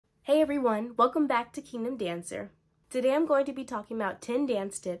Hey everyone, welcome back to Kingdom Dancer. Today I'm going to be talking about 10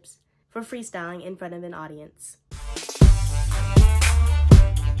 dance tips for freestyling in front of an audience.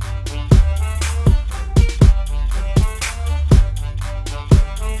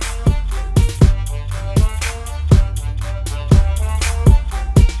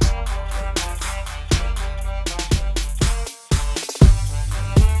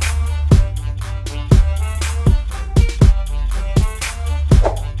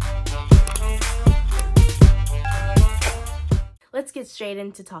 Let's get straight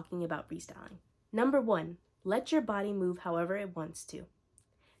into talking about freestyling. Number 1, let your body move however it wants to.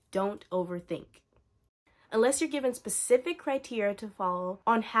 Don't overthink. Unless you're given specific criteria to follow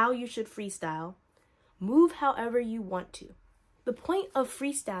on how you should freestyle, move however you want to. The point of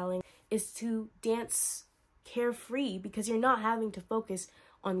freestyling is to dance carefree because you're not having to focus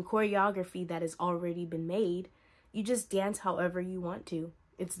on choreography that has already been made. You just dance however you want to.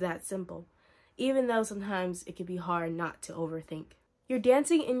 It's that simple. Even though sometimes it can be hard not to overthink. You're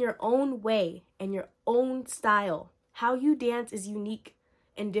dancing in your own way and your own style. How you dance is unique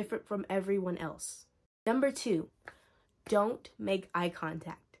and different from everyone else. Number 2, don't make eye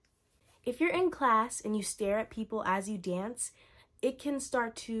contact. If you're in class and you stare at people as you dance, it can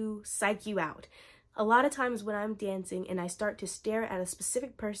start to psych you out. A lot of times when I'm dancing and I start to stare at a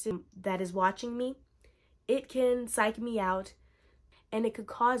specific person that is watching me, it can psych me out. And it could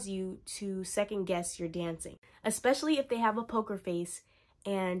cause you to second guess your dancing, especially if they have a poker face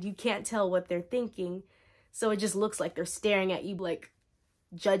and you can't tell what they're thinking. So it just looks like they're staring at you, like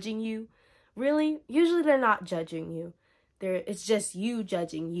judging you. Really, usually they're not judging you. It's just you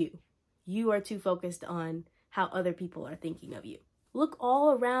judging you. You are too focused on how other people are thinking of you. Look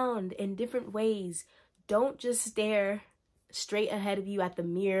all around in different ways. Don't just stare straight ahead of you at the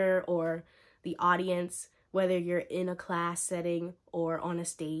mirror or the audience. Whether you're in a class setting or on a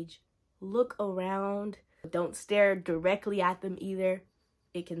stage, look around. Don't stare directly at them either.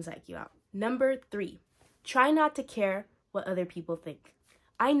 It can psych you out. Number 3, try not to care what other people think.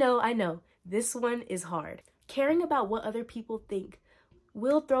 I know, this one is hard. Caring about what other people think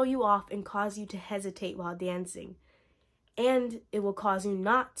will throw you off and cause you to hesitate while dancing. And it will cause you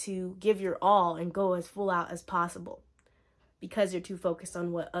not to give your all and go as full out as possible because you're too focused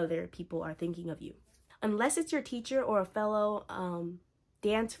on what other people are thinking of you. Unless it's your teacher or a fellow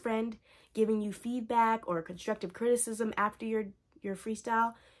dance friend giving you feedback or constructive criticism after your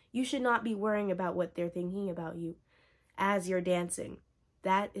freestyle, you should not be worrying about what they're thinking about you as you're dancing.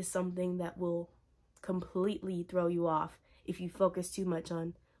 That is something that will completely throw you off if you focus too much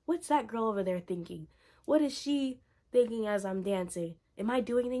on, what's that girl over there thinking? What is she thinking as I'm dancing? Am I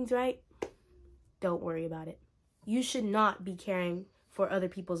doing things right? Don't worry about it. You should not be caring for other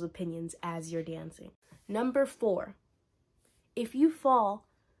people's opinions as you're dancing. Number 4, if you fall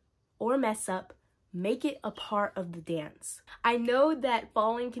or mess up, make it a part of the dance. I know that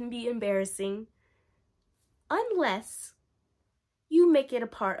falling can be embarrassing unless you make it a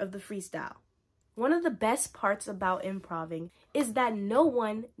part of the freestyle. One of the best parts about improving is that no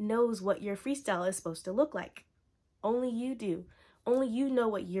one knows what your freestyle is supposed to look like. Only you do. Only you know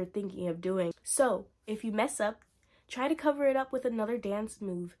what you're thinking of doing. So if you mess up, try to cover it up with another dance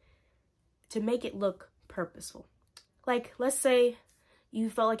move to make it look purposeful. Like, let's say you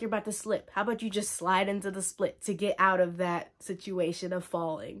felt like you're about to slip. How about you just slide into the split to get out of that situation of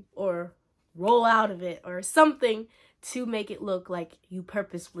falling, or roll out of it, or something to make it look like you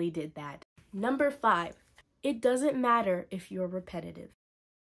purposefully did that. Number 5, it doesn't matter if you're repetitive.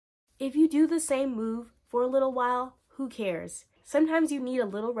 If you do the same move for a little while, who cares? Sometimes you need a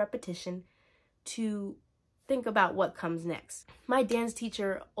little repetition to think about what comes next. My dance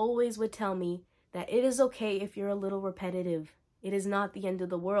teacher always would tell me that it is okay if you're a little repetitive. It is not the end of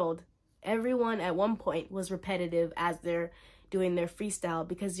the world. Everyone at one point was repetitive as they're doing their freestyle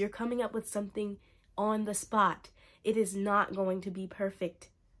because you're coming up with something on the spot. It is not going to be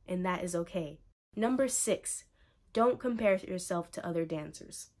perfect, and that is okay. Number 6, don't compare yourself to other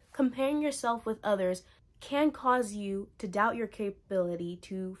dancers. Comparing yourself with others can cause you to doubt your capability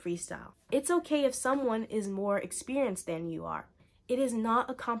to freestyle. It's okay if someone is more experienced than you are. It is not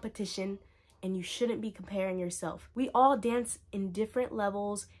a competition, and you shouldn't be comparing yourself. We all dance in different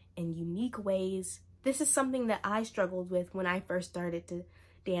levels and unique ways. This is something that I struggled with when I first started to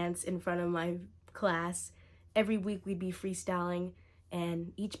dance in front of my class. Every week we'd be freestyling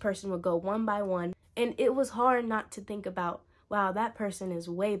and each person would go one by one. And it was hard not to think about, wow, that person is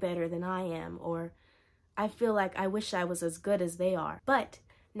way better than I am, or I feel like I wish I was as good as they are. But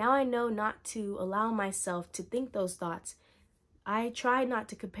now I know not to allow myself to think those thoughts. I try not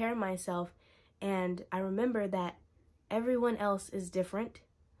to compare myself, and I remember that everyone else is different.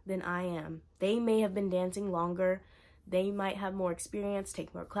 than I am. They may have been dancing longer. They might have more experience,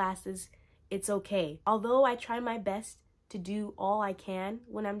 take more classes. It's okay. Although I try my best to do all I can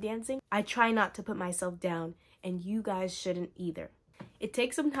when I'm dancing, I try not to put myself down, and you guys shouldn't either. It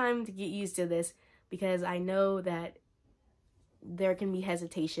takes some time to get used to this because I know that there can be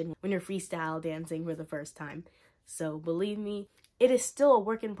hesitation when you're freestyle dancing for the first time. So believe me, it is still a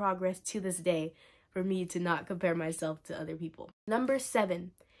work in progress to this day for me to not compare myself to other people. Number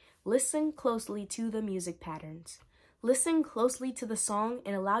 7, listen closely to the music patterns. Listen closely to the song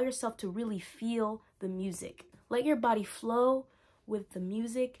and allow yourself to really feel the music. Let your body flow with the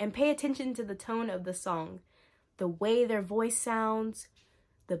music and pay attention to the tone of the song, the way their voice sounds,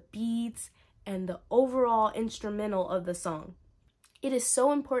 the beats, and the overall instrumental of the song. It is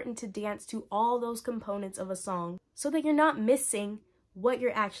so important to dance to all those components of a song so that you're not missing what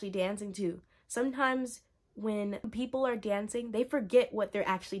you're actually dancing to. Sometimes when people are dancing, they forget what they're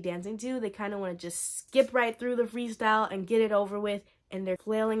actually dancing to. They kind of want to just skip right through the freestyle and get it over with, and they're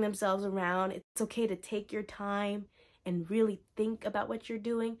flailing themselves around. It's okay to take your time and really think about what you're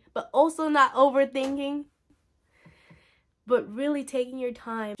doing, but also not overthinking, but really taking your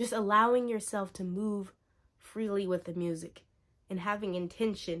time, just allowing yourself to move freely with the music and having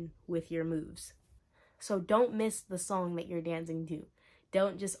intention with your moves. So don't miss the song that you're dancing to.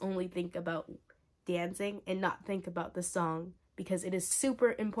 Don't just only think about dancing and not think about the song, because it is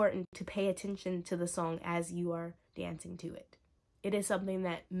super important to pay attention to the song as you are dancing to it. It is something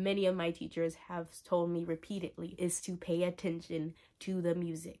that many of my teachers have told me repeatedly, is to pay attention to the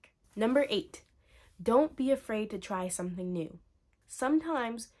music. Number 8, don't be afraid to try something new.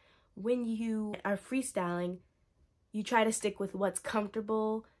 Sometimes when you are freestyling, you try to stick with what's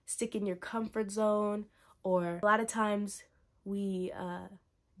comfortable, stick in your comfort zone, or a lot of times we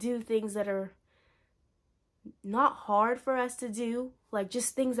do things that are not hard for us to do, like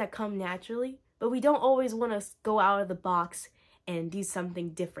just things that come naturally, but we don't always want to go out of the box and do something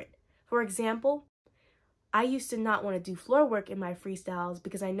different. For example, I used to not want to do floor work in my freestyles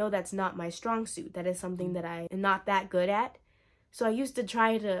because I know that's not my strong suit. That is something that I am not that good at. So I used to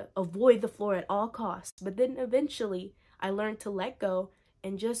try to avoid the floor at all costs. But then eventually I learned to let go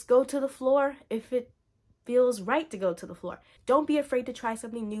and just go to the floor if it feels right to go to the floor. Don't be afraid to try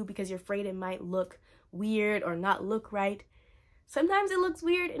something new because you're afraid it might look weird or not look right. Sometimes it looks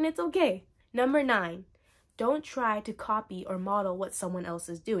weird and it's okay. Number 9, don't try to copy or model what someone else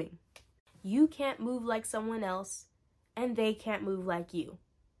is doing. You can't move like someone else and they can't move like you.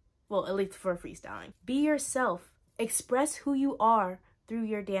 Well, at least for freestyling. Be yourself. Express who you are through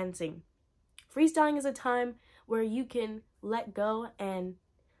your dancing. Freestyling is a time where you can let go and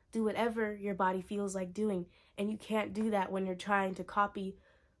do whatever your body feels like doing. And you can't do that when you're trying to copy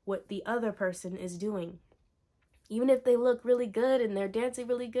what the other person is doing. Even if they look really good and they're dancing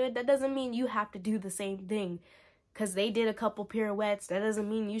really good, that doesn't mean you have to do the same thing. Because they did a couple pirouettes, that doesn't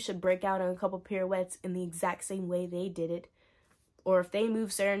mean you should break out on a couple pirouettes in the exact same way they did it. Or if they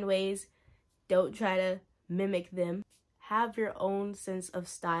move certain ways, don't try to mimic them. Have your own sense of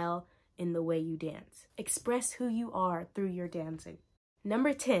style in the way you dance. Express who you are through your dancing.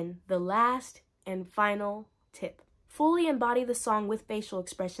 Number 10, the last and final tip. Fully embody the song with facial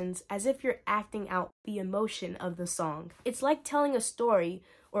expressions as if you're acting out the emotion of the song. It's like telling a story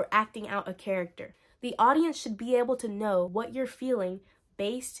or acting out a character. The audience should be able to know what you're feeling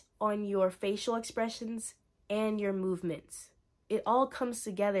based on your facial expressions and your movements. It all comes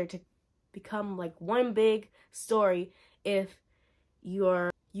together to become like one big story if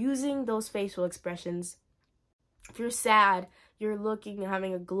you're using those facial expressions. If you're sad, you're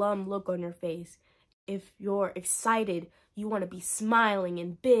having a glum look on your face. If you're excited, you want to be smiling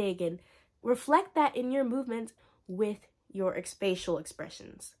and big, and reflect that in your movements with your facial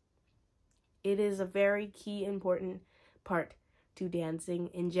expressions. It is a very key, important part to dancing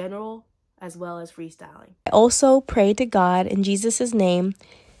in general, as well as freestyling. I also pray to God in Jesus' name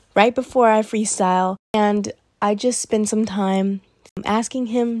right before I freestyle, and I just spend some time asking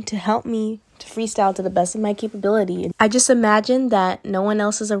Him to help me to freestyle to the best of my capability. I just imagine that no one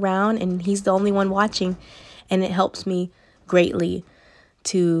else is around and He's the only one watching, and it helps me greatly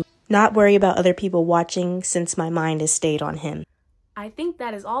to not worry about other people watching since my mind is stayed on Him. I think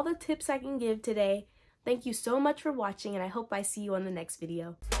that is all the tips I can give today. Thank you so much for watching, and I hope I see you on the next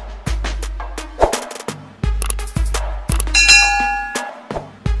video.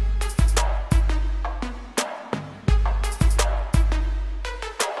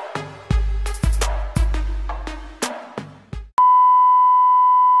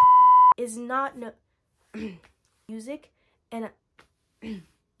 Is not no music, and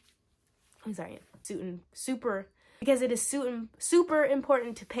I'm sorry, super because it is super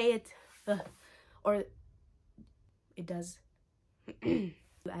important to pay it, or it does,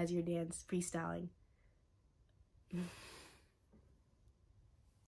 as your dance freestyling.